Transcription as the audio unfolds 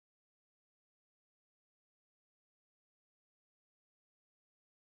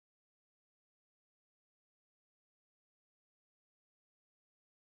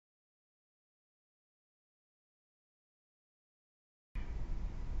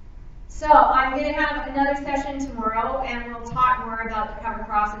So I'm going to have another session tomorrow, and we'll talk more about the cover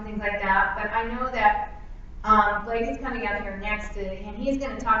crops and things like that. But I know that Blake is coming out here next, and he's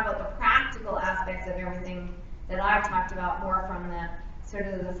going to talk about the practical aspects of everything that I've talked about, more from the sort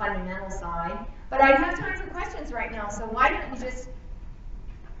of the fundamental side. But I have time for questions right now, so why don't you just,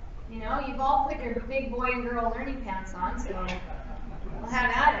 you know, you've all put your big boy and girl learning pants on, so we'll have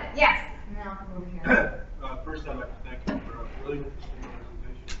at it. Yes. No, over here. First, I'd like to thank you for a really interesting presentation.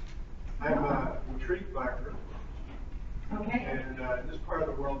 I'm intrigued by earthworms. Okay. And in this part of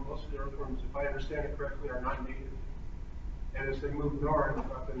the world, most of the earthworms, if I understand it correctly, are not native. And as they move north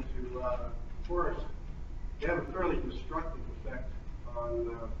up into forest, they have a fairly destructive effect on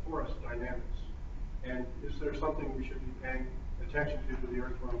forest dynamics. And is there something we should be paying attention to the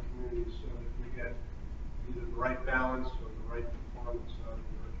earthworm communities so that we get either the right balance or the right performance out of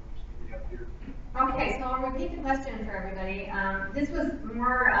the earthworms that we have here? Okay, so I'll repeat the question for everybody. This was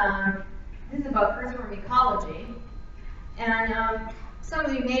more, this is about earthworm ecology. And some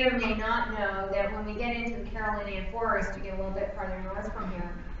of you may or may not know that when we get into the Carolinian forest, you get a little bit farther north from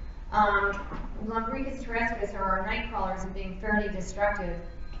here, Lumbricus terrestris, or our night crawlers, are being fairly destructive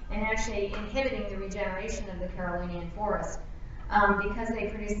and actually inhibiting the regeneration of the Carolinian forest because they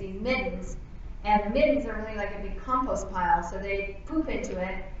produce these middens. And the middens are really like a big compost pile, so they poop into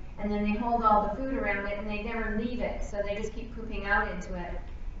it, and then they hold all the food around it, and they never leave it, so they just keep pooping out into it.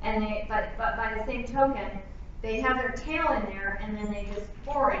 And but by the same token, they have their tail in there, and then they just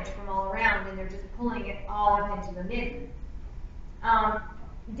forage from all around, and they're just pulling it all up into the midden.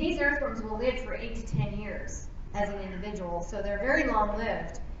 These earthworms will live for 8 to 10 years as an individual, so they're very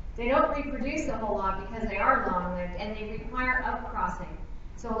long-lived. They don't reproduce a whole lot because they are long-lived, and they require outcrossing.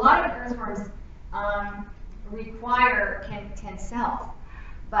 So a lot of earthworms can self,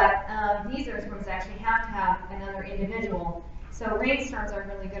 but these earthworms actually have to have another individual. So rainstorms are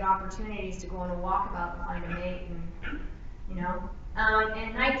really good opportunities to go on a walkabout and find a mate, and you know,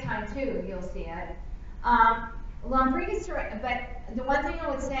 and nighttime too, you'll see it. Lumbricus, but the one thing I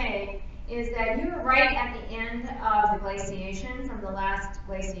would say is that you were right at the end of the glaciation, from the last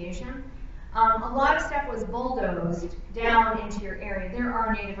glaciation. A lot of stuff was bulldozed down into your area. There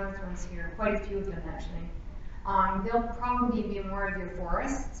are native earthworms here, quite a few of them actually. They'll probably be more of your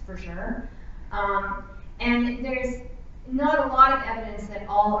forests, for sure. And there's not a lot of evidence that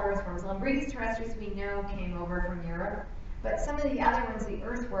all earthworms, Lumbricus terrestris we know came over from Europe, but some of the other ones, the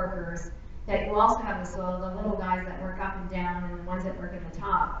earth workers, that you also have in the soil, the little guys that work up and down and the ones that work at the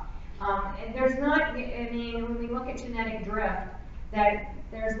top. And there's not, I mean, when we look at genetic drift, that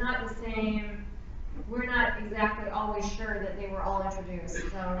there's not the same, we're not exactly always sure that they were all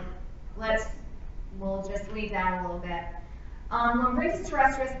introduced. So we'll just leave that a little bit. Lumbricus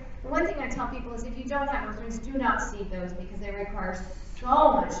terrestris, the one thing I tell people is if you don't have earthworms, do not seed those because they require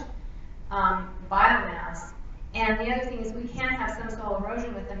so much biomass. And the other thing is we can have some soil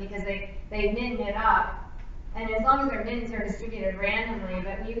erosion with them because they midden it up. And as long as their middens are distributed randomly,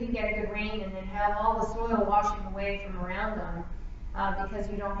 but you can get a good rain and then have all the soil washing away from around them because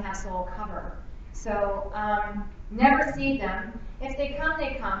you don't have soil cover. So never seed them. If they come,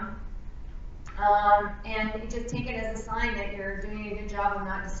 they come. And you just take it as a sign that you're doing a good job of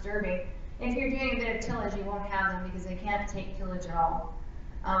not disturbing. If you're doing a bit of tillage, you won't have them because they can't take tillage at all.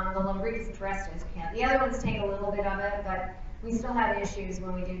 The Lumbricus terrestris can't. The other ones take a little bit of it, but we still have issues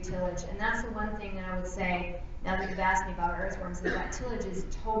when we do tillage. And that's the one thing that I would say, now that you've asked me about earthworms, is that tillage is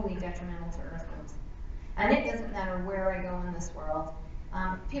totally detrimental to earthworms. And it doesn't matter where I go in this world.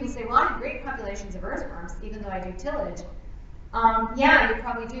 People say, well, I have great populations of earthworms, even though I do tillage. Yeah, you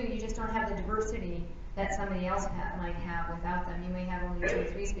probably do. You just don't have the diversity that somebody else might have without them. You may have only 2 or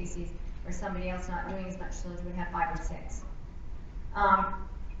 3 species, or somebody else not doing as much tillage would have 5 or 6.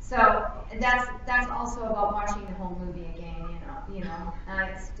 So that's also about watching the whole movie again.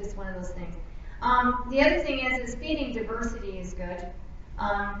 It's just one of those things. The other thing is feeding diversity is good.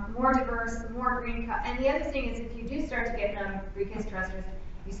 More diverse, more green cut. And the other thing is if you do start to get Lumbricus terrestris,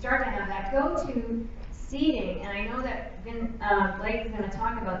 you start to have that. Go to seeding, and I know that Blake is going to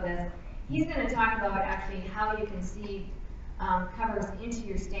talk about this. He's going to talk about actually how you can seed covers into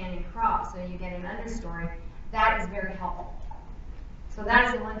your standing crop so you get an understory. That is very helpful. So that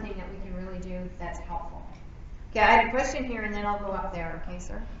is the one thing that we can really do that's helpful. Okay, I have a question here, and then I'll go up there. Okay,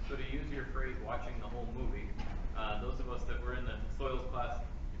 sir? So to use your phrase, watching the whole movie, those of us that were in the soils class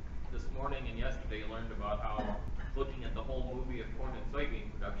this morning and yesterday learned about how looking at the whole movie of corn and soybean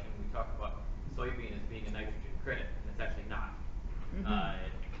production, we talk about soybean as being a nitrogen credit, and it's actually not.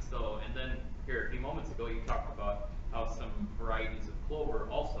 And then here a few moments ago, you talked about how some varieties of clover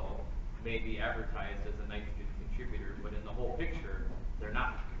also may be advertised as a nitrogen contributor, but in the whole picture, they're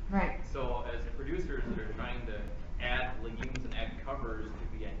not. Right. So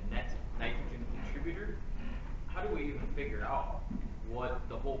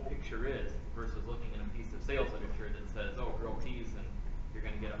the sales literature that says, oh, grow peas and you're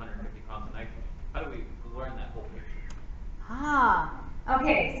going to get 150 pounds of nitrogen. How do we learn that whole picture? Ah,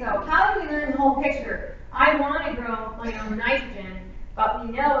 okay, so how do we learn the whole picture? I want to grow my own nitrogen, but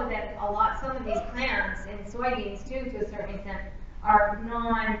we know that some of these plants, and soybeans too, to a certain extent,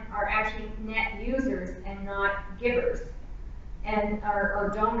 are actually net users and not givers, and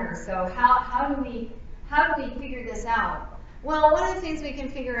or donors. So how do we figure this out? Well, one of the things we can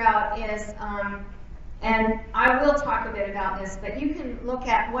figure out is, and I will talk a bit about this, but you can look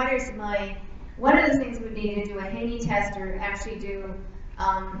at one of the things would be to do a Haney test or actually do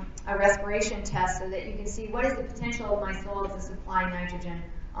a respiration test so that you can see what is the potential of my soil to supply nitrogen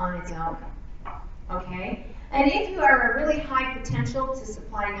on its own. Okay? And if you are a really high potential to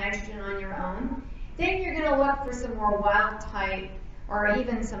supply nitrogen on your own, then you're going to look for some more wild type, or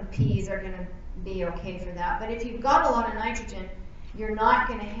even some peas are going to be okay for that. But if you've got a lot of nitrogen, you're not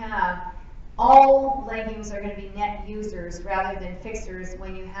going to have, all legumes are going to be net users rather than fixers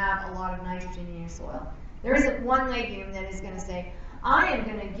when you have a lot of nitrogen in your soil. There isn't one legume that is going to say, I am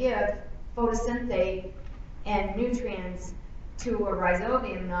going to give photosynthate and nutrients to a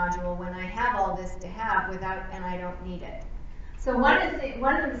rhizobium nodule when I have all this to have and I don't need it. So one of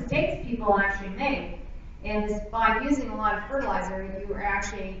the mistakes people actually make is by using a lot of fertilizer, you are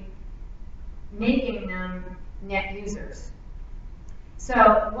actually making them net users. So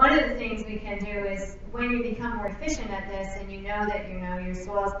one of the things we can do is when you become more efficient at this and you know that your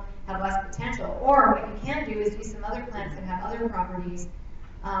soils have less potential, or what you can do is use some other plants that have other properties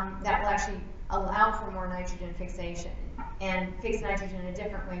that will actually allow for more nitrogen fixation and fix nitrogen in a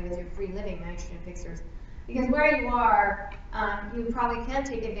different way with your free-living nitrogen fixers. Because where you are, you probably can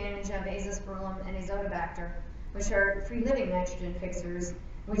take advantage of azospirillum and azotobacter, which are free-living nitrogen fixers,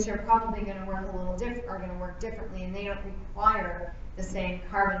 which are probably going to work differently, and they don't require the same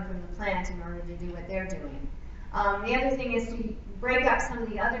carbon from the plant in order to do what they're doing. The other thing is to break up some of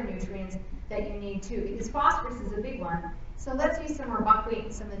the other nutrients that you need too, because phosphorus is a big one. So let's use some more buckwheat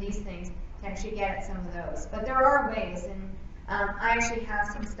and some of these things to actually get at some of those. But there are ways, and I actually have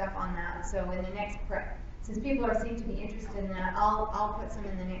some stuff on that. So in the next since people seem to be interested in that, I'll put some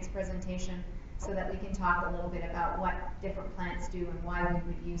in the next presentation so that we can talk a little bit about what different plants do and why we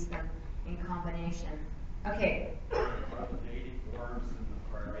would use them in combination. Okay. Native worms in the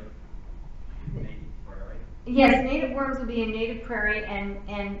prairie. Native prairie. Yes, native worms will be in native prairie,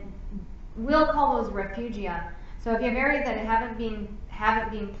 and we'll call those refugia. So if you have areas that haven't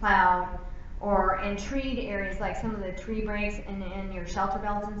been plowed, or in treed areas like some of the tree breaks and your shelter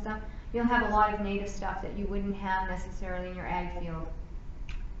belts and stuff, you'll have a lot of native stuff that you wouldn't have necessarily in your ag field.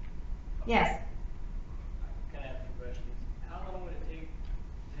 Yes? Can I ask a question? How long would it take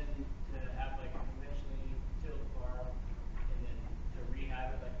then to have like a conventionally tilled farm and then to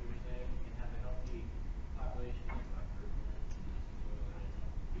rehab it like you were saying and have a healthy population?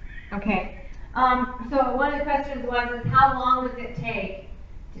 Okay. So one of the questions was, how long does it take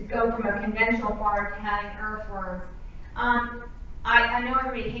to go from a conventional farm to having earthworms? I know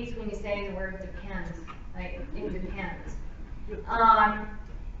everybody hates when you say the word depends. Like, it depends.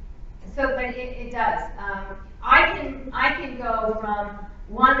 But it does. I can go from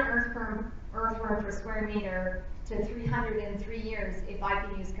one earthworm per square meter to 300 in 3 years if I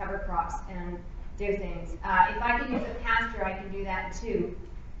can use cover crops and do things. If I can use a pasture, I can do that in 2.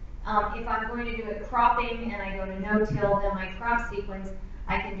 If I'm going to do it cropping and I go to no-till, then my crop sequence,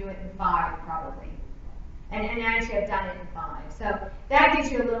 I can do it in 5 probably. And actually I've done it in 5. So that gives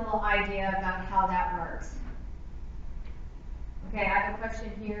you a little idea about how that works. Okay, I have a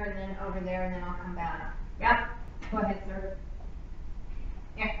question here and then over there and then I'll come back. Yep, go ahead, sir.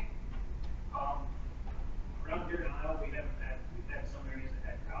 Yeah. Around here in Iowa, we've had some areas that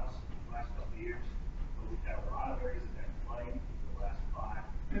had droughts the last couple of years, but we've had a lot of areas that had flooding for the last 5.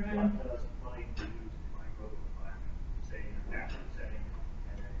 What does flooding do to my growth environment, say in a natural setting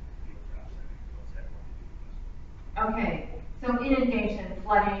and then field drought setting? What's that going to do to us? Okay, so inundation,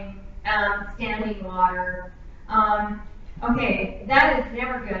 flooding, standing water. Okay, that is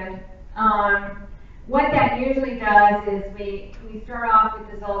never good. What that usually does is we start off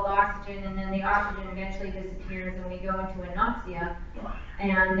with dissolved oxygen, and then the oxygen eventually disappears, and we go into anoxia,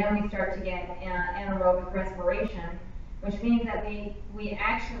 and then we start to get anaerobic respiration, which means that we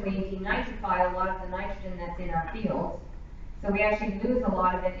actually denitrify a lot of the nitrogen that's in our fields. So we actually lose a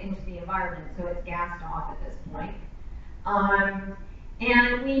lot of it into the environment, so it's gassed off at this point.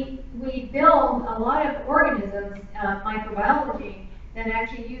 And we build a lot of organisms, microbiology, that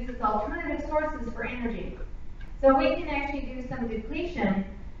actually uses alternative sources for energy. So we can actually do some depletion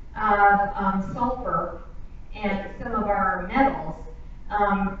of sulfur and some of our metals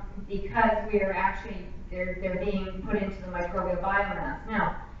because we are actually they're being put into the microbial biomass.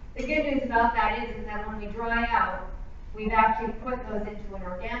 Now, the good news about that is that when we dry out, we've actually put those into an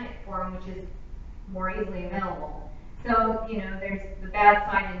organic form, which is more easily available. So, you know, there's the bad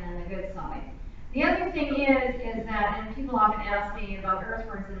side and then the good side. The other thing is that, and people often ask me about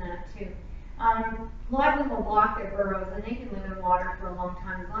earthworms and that too, a lot of them will block their burrows and they can live in water for a long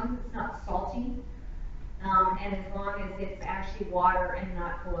time as long as it's not salty. And as long as it's actually water and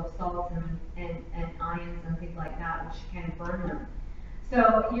not full of salts and ions and things like that, which can burn them.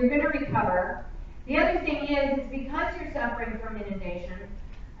 So you're going to recover. The other thing is, it's because you're suffering from inundation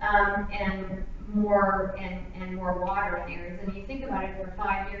and more water in areas, and you think about it for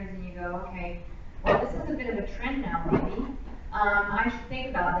 5 years and you go, okay, well, this is a bit of a trend now, maybe. I should think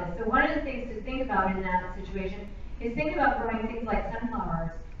about this. So one of the things to think about in that situation is think about growing things like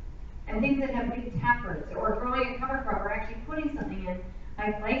sunflowers and things that have big taproots, or growing a cover crop, or actually putting something in,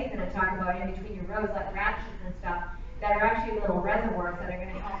 like Blake's going to talk about in between your rows, like radishes and stuff, that are actually little reservoirs that are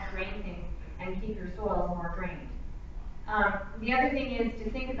going to help drain things and keep your soils more drained. The other thing is to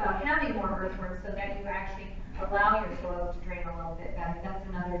think about having more earthworms so that you actually allow your soils to drain a little bit better. That's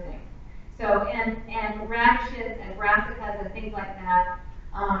another thing. So, and radishes and brassicas and things like that,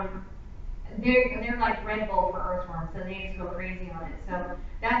 they're like Red Bull for earthworms, so they just go crazy on it. So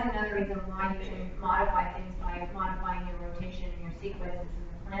that's another reason why you can modify things by modifying your rotation and your sequences and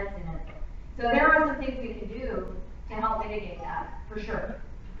the plants in it. So there are some things we can do to help mitigate that, for sure.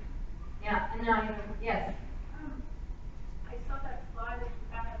 Yeah, and now, yes. I saw that slide that you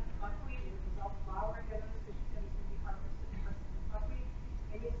had of buckwheat, it was all flowering, I noticed that you said it's going to be harvested from buckwheat.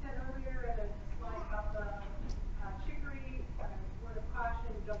 And you said earlier in a slide about the chicory, word of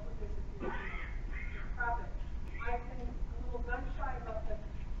caution, don't put this in your crop it. I've been a little gun shy about the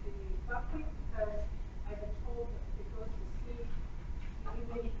buckwheat because I've been told that it goes to seed, and you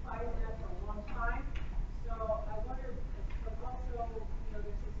may be fighting that for a long time. So I wondered, but also, you know,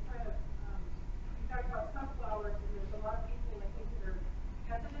 there's this kind of, you talked about sunflowers, and there's a lot of people, I think, that are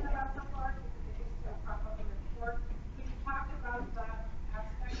hesitant about sunflowers because they think it's going to crop up in their court. Could you talk about that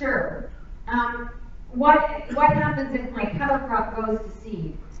aspect? Sure. What happens if my cover crop goes to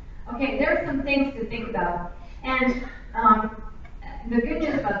seed? Okay, there's some things to think about. And the good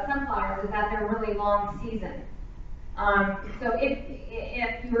news about sunflowers is that they're really long season. So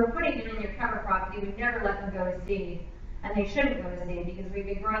if you were putting them in your cover crop, you would never let them go to seed. And they shouldn't go to seed because we've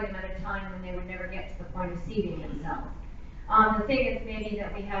been growing them at a time when they would never get to the point of seeding themselves. The thing is maybe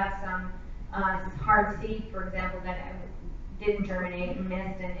that we have some hard seed, for example, that didn't germinate and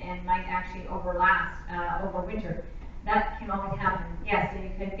missed and might actually overlast over winter. That can always happen. Yes, so you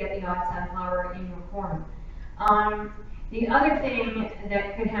could get the odd sunflower in your corn. The other thing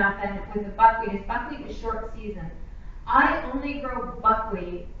that could happen with the buckwheat is short season. I only grow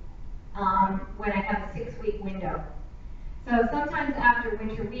buckwheat when I have a 6-week window. So sometimes after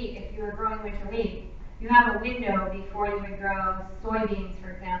winter wheat, if you were growing winter wheat, you have a window before you would grow soybeans, for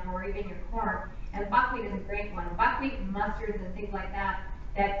example, or even your corn. And buckwheat is a great one. Buckwheat and mustards and things like that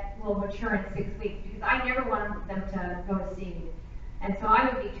will mature in 6 weeks because I never want them to go to seed. And so I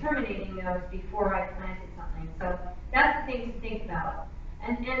would be terminating those before I planted something. So that's the things to think about.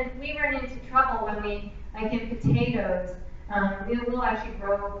 And we run into trouble when we, like in potatoes, we'll actually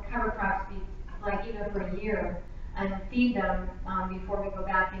grow cover crops like even for a year and feed them before we go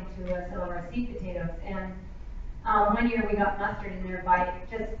back into some of our seed potatoes. And one year we got mustard in there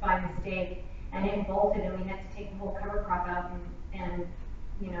just by mistake, and it bolted, and we had to take the whole cover crop out and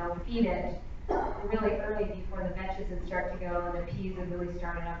you know, feed it really early before the vetches would start to go and the peas had really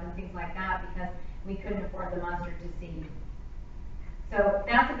started up and things like that because we couldn't afford the mustard to seed. So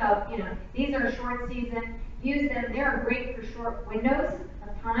that's about, you know, these are short season. Use them. They're great for short windows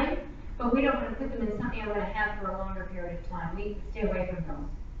of time, but we don't want to put them in something I'm going to have for a longer period of time. We stay away from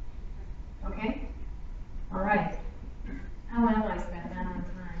those. Okay? All right. How am I spent that on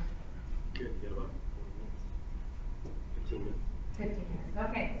time? Good, get about 15 minutes. 15 minutes.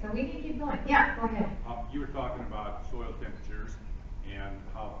 Okay, so we can keep going. Yeah, go ahead. You were talking about soil temperatures and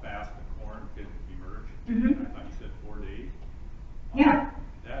how fast the corn can emerge. Mm-hmm. I thought you said 4 days. Yeah.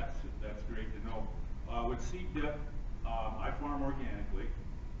 That's great to know. With seed dip, I farm organically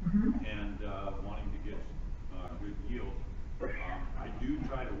and wanting to get good yield. I do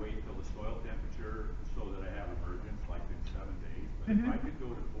try to wait till the soil temperature so that I have emergence like in 7 days. But if I could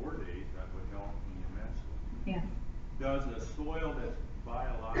go to 4 days, that would help me immensely. Yeah. Does a soil that's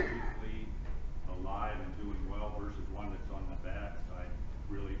biologically alive and doing well versus one that's on the bad side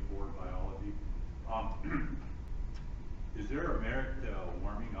really poor biology? Is there a merit to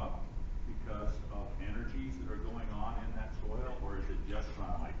warming up because of energies that are going on in that soil, or is it just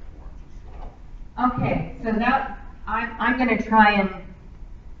sunlight forms the soil? Okay, so that, I'm gonna try and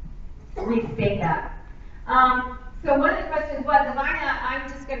restate that. So one of the questions was, I'm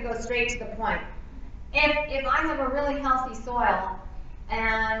just gonna go straight to the point. If I have a really healthy soil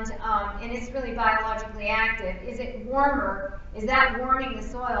and it's really biologically active, is it warmer? Is that warming the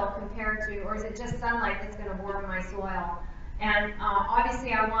soil compared to, or is it just sunlight that's gonna warm my soil? And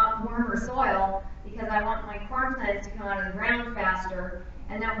obviously I want warmer soil because I want my corn plants to come out of the ground faster,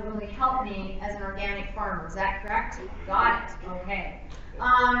 and that would really help me as an organic farmer. Is that correct? Got it, okay.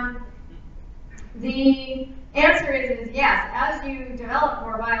 The answer is yes, as you develop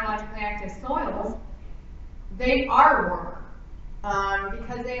more biologically active soils, they are warmer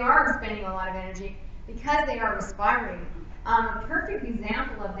because they are spending a lot of energy, because they are respiring. A perfect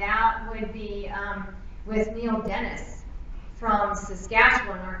example of that would be with Neil Dennis from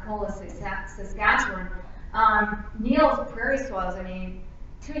Saskatchewan, Arcola, Saskatchewan. Neil's prairie soils, I mean,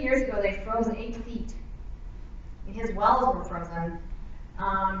 2 years ago they froze 8 feet. His wells were frozen.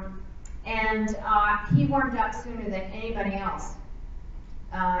 And he warmed up sooner than anybody else.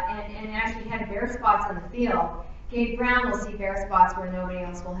 And actually had bare spots in the field. Gabe Brown will see bare spots where nobody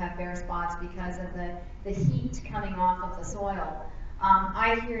else will have bare spots because of the heat coming off of the soil.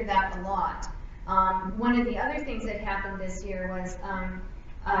 I hear that a lot. One of the other things that happened this year was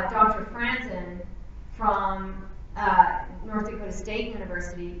Dr. Franzen from North Dakota State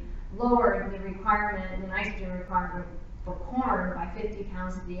University lowered the requirement, the nitrogen requirement for corn by 50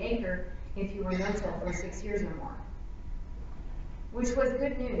 pounds to the acre if you were no-till for 6 years or more, which was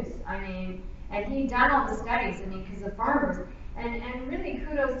good news. I mean, and he'd done all the studies, I mean, because the farmers, and really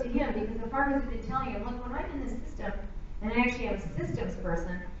kudos to him, because the farmers have been telling him, look, when I'm in the system, and I actually am a systems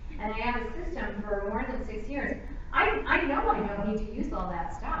person, and I have a system for more than 6 years, I know I don't need to use all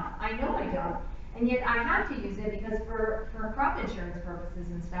that stuff. I know I don't. And yet I have to use it because for crop insurance purposes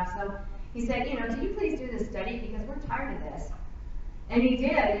and stuff. So he said, you know, can you please do this study because we're tired of this. And he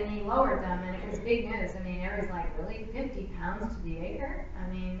did, and he lowered them, and it was big news. I mean, everybody's like, really, 50 pounds to the acre?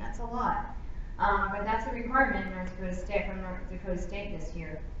 I mean, that's a lot. But that's a requirement in North Dakota State, from North Dakota State this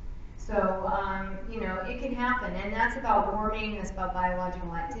year. So, you know, it can happen, and that's about warming, that's about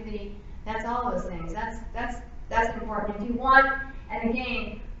biological activity, that's all those things. That's important. If you want, and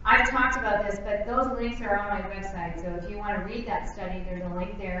again, I've talked about this, but those links are on my website, so if you want to read that study, there's a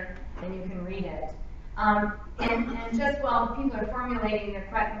link there, and you can read it. And just while people are formulating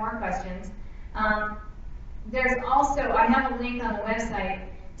their more questions, there's also, I have a link on the website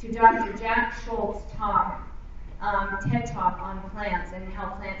to Dr. Jack Schultz's talk, TED Talk on plants and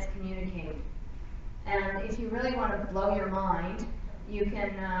how plants communicate. And if you really want to blow your mind, you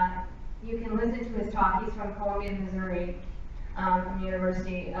can listen to his talk. He's from Columbia, Missouri, from the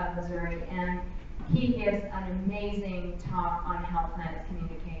University of Missouri, and he gives an amazing talk on how plants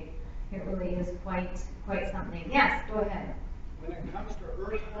communicate. It really is quite something. Yes, go ahead. When it comes to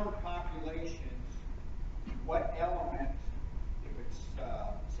earthworm populations, what element, if it's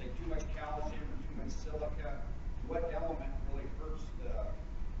say too much calcium or too much silica, what element really hurts the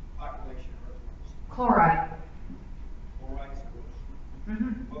population of earthworms? Chloride. Chloride's the worst.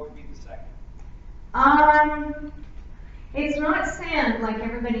 Mm-hmm. What would be the second? It's not sand like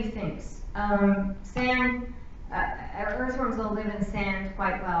everybody thinks. Sand, earthworms will live in sand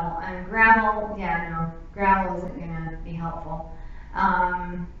quite well. And gravel, yeah, no, gravel isn't going to be helpful.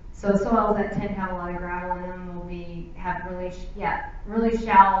 So soils that tend to have a lot of gravel in them will have really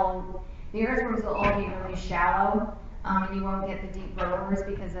shallow. The earthworms will all be really shallow, and you won't get the deep burrowers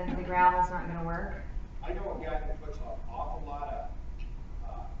because then the gravel's not going to work. I know a guy that puts an awful lot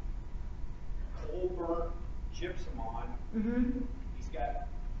of coal burnt gypsum on. Mm-hmm. He's got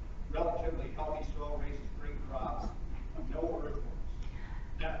relatively healthy soil, raises great crops, no earthworms.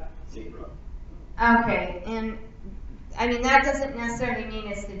 None. Zero. Okay, and I mean that doesn't necessarily mean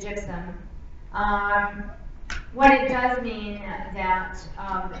it's the gypsum. What it does mean that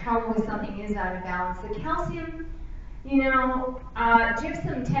probably something is out of balance. The calcium, you know,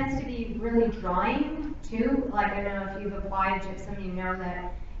 gypsum tends to be really drying too. Like I know if you've applied gypsum, you know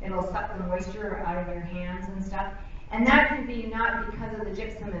that it'll suck the moisture out of your hands and stuff. And that can be not because of the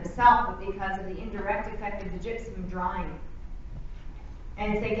gypsum itself, but because of the indirect effect of the gypsum drying.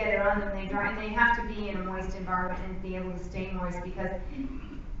 And if they get it on them, they dry, and they have to be in a moist environment and be able to stay moist because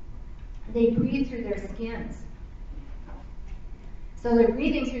they breathe through their skins. So they're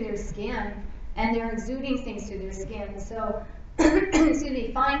breathing through their skin, and they're exuding things through their skin. So, excuse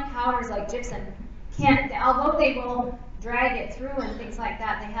me, fine powders like gypsum can't, although they will drag it through and things like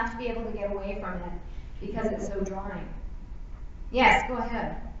that, they have to be able to get away from it because it's so drying. Yes, go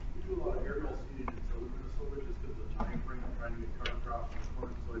ahead. We do a lot of aerial seeding in southern Minnesota just because of the time frame of trying to get cover crops and corn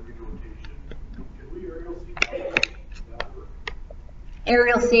and soybean rotation.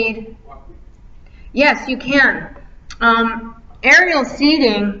 Aerial seed. Yes, you can. Aerial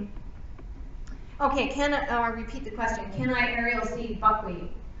seeding. Okay, can I repeat the question? Can I aerial seed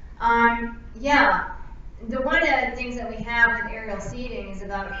buckwheat? Yeah. One of the things that we have with aerial seeding is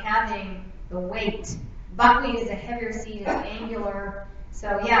about having the weight. Buckwheat is a heavier seed, it's angular.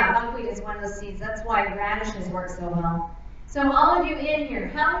 So yeah, buckwheat is one of those seeds. That's why radishes work so well. So all of you in here,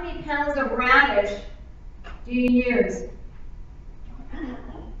 how many pounds of radish do you use?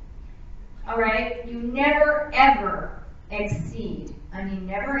 All right, you never ever exceed, I mean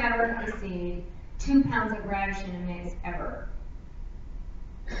never ever exceed 2 pounds of radish in a mix ever.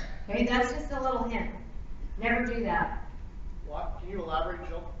 Okay, that's just a little hint. Never do that. What? Can you elaborate,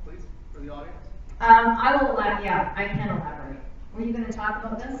 Jill, please, for the audience? I will elaborate, yeah, I can elaborate. Were you going to talk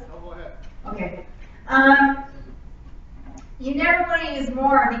about this? No, go ahead. Okay. You never want to use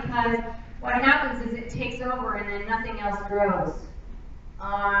more because what happens is it takes over and then nothing else grows.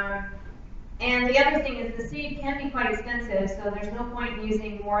 And the other thing is the seed can be quite expensive, so there's no point in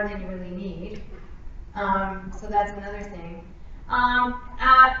using more than you really need. So that's another thing.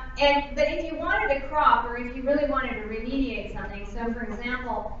 But if you wanted a crop, or if you really wanted to remediate something, so for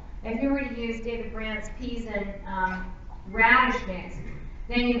example, if you were to use David Brandt's peas and radish mix,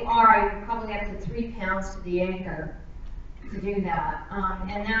 then you're probably up to 3 pounds to the acre to do that.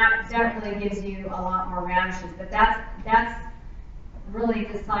 And that really gives you a lot more radishes, but that's really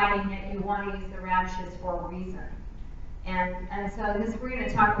deciding that you want to use the radishes for a reason. And so we're going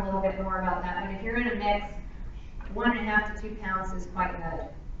to talk a little bit more about that, but if you're in a mix, 1.5 to 2 pounds is quite good.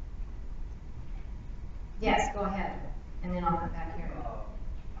 Yes, go ahead, and then I'll come back here.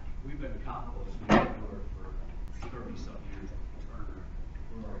 We've been composting manure for 30-some years.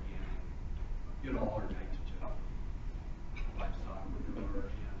 We're organic. Get all our nitrogen. Livestock manure,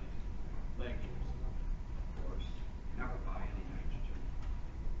 organic. Legumes, of course. Never buy any nitrogen.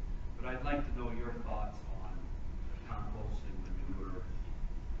 But I'd like to know your thoughts on composting manure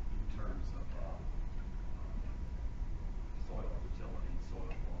in terms of soil fertility, soil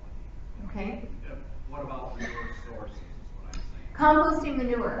quality. Okay. What about manure sources is what I'm saying. Composting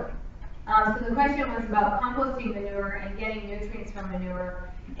manure. So the question was about composting manure and getting nutrients from manure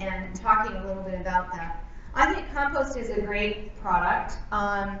and talking a little bit about that. I think compost is a great product.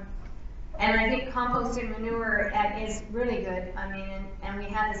 And I think composting manure is really good. I mean, and we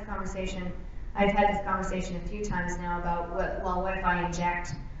had this conversation, I've had this conversation a few times now about what if I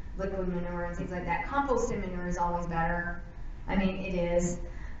inject liquid manure and things like that. Composted manure is always better. I mean, it is.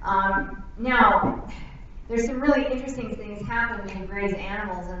 Now, there's some really interesting things happen when you graze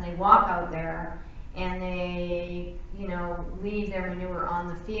animals and they walk out there and they, leave their manure on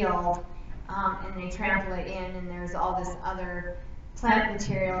the field and they trample it in and there's all this other plant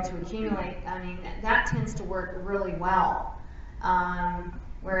material to accumulate. I mean, that tends to work really well.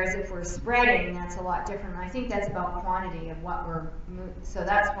 Whereas if we're spreading, that's a lot different. I think that's about quantity of what so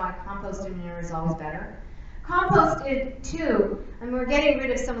that's why composted manure is always better. Composted too, and we're getting rid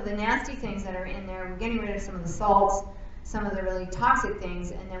of some of the nasty things that are in there. We're getting rid of some of the salts, some of the really toxic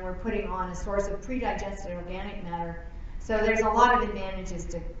things, and then we're putting on a source of pre-digested organic matter. So there's a lot of advantages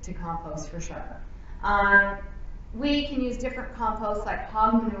to compost for sure. We can use different composts like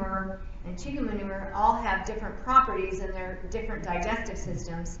hog manure and chicken manure all have different properties and they're different digestive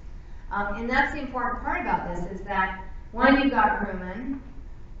systems. And that's the important part about this is that one, you've got rumen,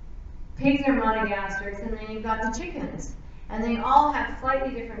 pigs are monogastrics, and then you've got the chickens. And they all have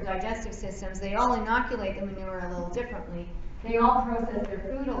slightly different digestive systems. They all inoculate the manure a little differently. They all process their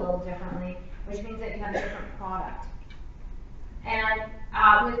food a little differently, which means that you have a different product. And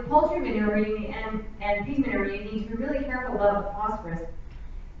with poultry manure and pig manure, you need to be really careful about the phosphorus.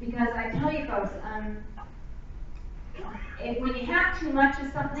 Because I tell you folks, when you have too much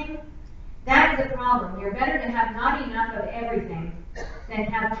of something, that is a problem. You're better to have not enough of everything than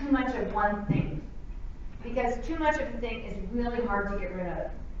have too much of one thing. Because too much of a thing is really hard to get rid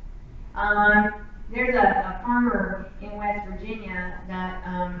of. There's a farmer in West Virginia that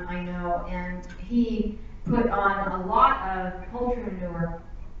I know, and he put on a lot of poultry manure.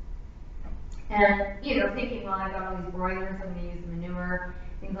 And, thinking, well, I've got all these broilers, I'm going to use the manure,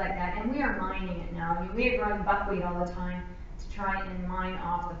 things like that. And we are mining it now. I mean, we are growing buckwheat all the time to try and mine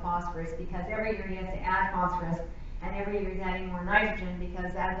off the phosphorus because every year he has to add phosphorus and every year he's adding more nitrogen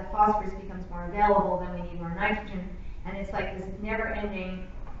because as the phosphorus becomes more available, then we need more nitrogen. And it's like this never-ending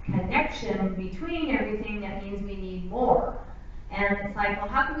connection between everything that means we need more. And it's like, well,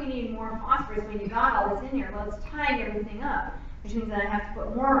 how can we need more phosphorus when you got all this in here? Well, it's tying everything up, which means that I have to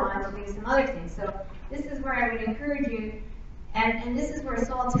put more on to do some other things. So this is where I would encourage you, and this is where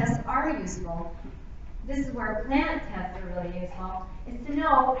soil tests are useful. this is where plant tests are really useful, is to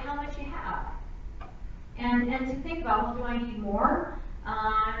know how much you have. And to think about, well, do I need more?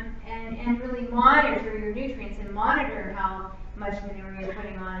 And really monitor your nutrients and monitor how much manure you're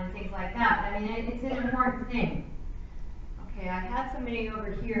putting on and things like that. I mean, it's an important thing. Okay, I had somebody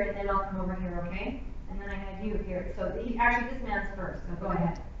over here, and then I'll come over here, okay? And then I have you here. So actually, this man's first, so go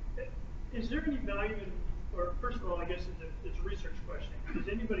ahead. Is there any value in, or first of all, I guess it's a research question. Is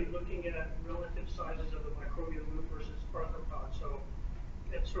anybody looking at relative sizes of the microbial loop versus arthropod? So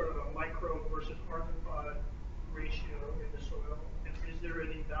it's sort of a micro versus arthropod ratio in the soil. And is there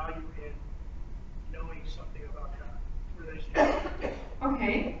any value in knowing something about that relationship?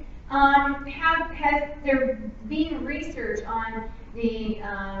 Okay. Has there been research on the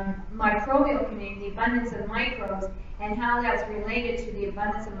microbial community, the abundance of microbes, and how that's related to the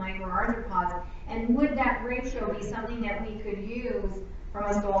abundance of microarthropods? And would that ratio be something that we could use from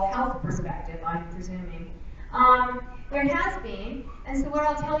a soil health perspective, I'm presuming? There has been, and so what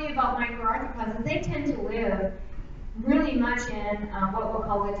I'll tell you about microarthropods is they tend to live really much in what we'll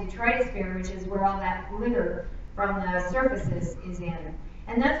call the detritus sphere, which is where all that litter from the surfaces is in.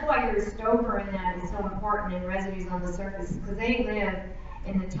 And that's why your stoker in that is so important in residues on the surface, because they live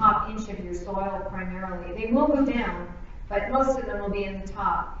in the top inch of your soil primarily. They will go down, but most of them will be in the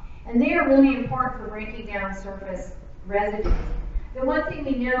top. And they are really important for breaking down surface residues. The one thing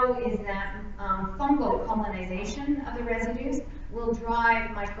we know is that fungal colonization of the residues will drive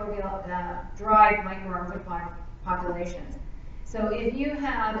microarthropod populations. So if you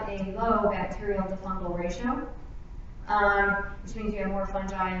have a low bacterial to fungal ratio, which means you have more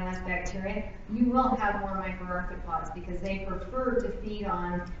fungi and less bacteria, you will have more microarthropods because they prefer to feed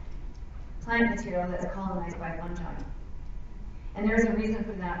on plant material that's colonized by fungi. And there's a reason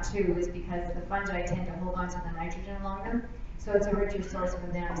for that too, is because the fungi tend to hold on to the nitrogen longer, so it's a richer source for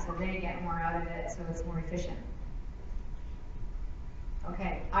them, so they get more out of it, so it's more efficient.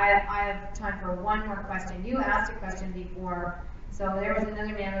 Okay, I have time for one more question. You asked a question before, so there was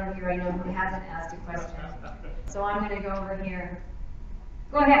another man over here I know who hasn't asked a question. So I'm going to go over here.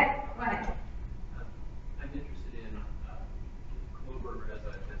 Go ahead. Go ahead. I'm interested in clover as a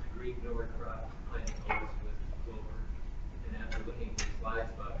green door crop, planting oats with clover. And after looking at the slides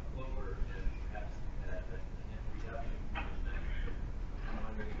about clover and perhaps an reduction in nitrogen, I'm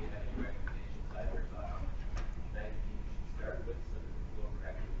wondering if you have any recommendations either about how much nitrogen you should start with so that the clover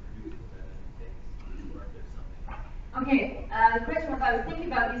actually produces rather than takes, or if there's something else. Okay, the question was, I was thinking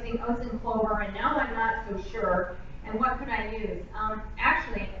about using oats and clover, and now I'm not so sure. And what could I use?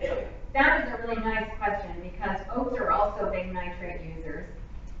 Actually, that is a really nice question because oats are also big nitrate users.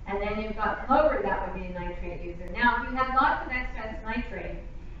 And then you've got clover that would be a nitrate user. Now, if you had lots of excess nitrate,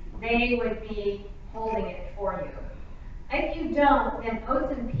 they would be holding it for you. If you don't, then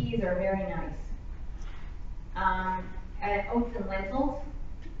oats and peas are very nice. And oats and lentils.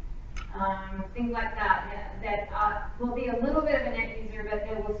 Things like that, that will be a little bit of a net user, but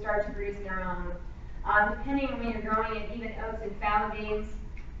they will start to produce their own. Depending on when you're growing it, even oats and fava beans,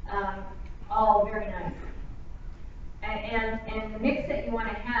 all very nice. And the mix that you want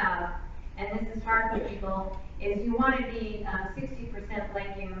to have, and this is hard for people, is you want to be 60%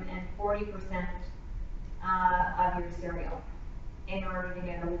 legume and 40% of your cereal in order to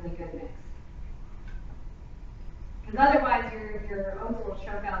get a really good mix. Because otherwise your oats will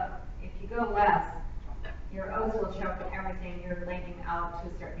choke out. If you go less, your oats will choke everything you're legume out to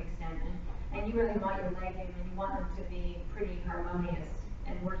a certain extent. And you really want your legume, and you want them to be pretty harmonious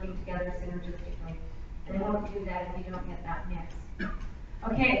and working together synergistically. And they won't do that if you don't get that mix.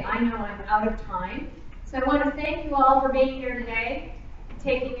 Okay, I know I'm out of time. So I want to thank you all for being here today,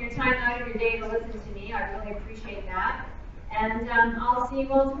 taking your time out of your day to listen to me. I really appreciate that. And I'll see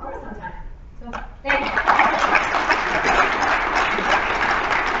you all tomorrow sometime. So thanks.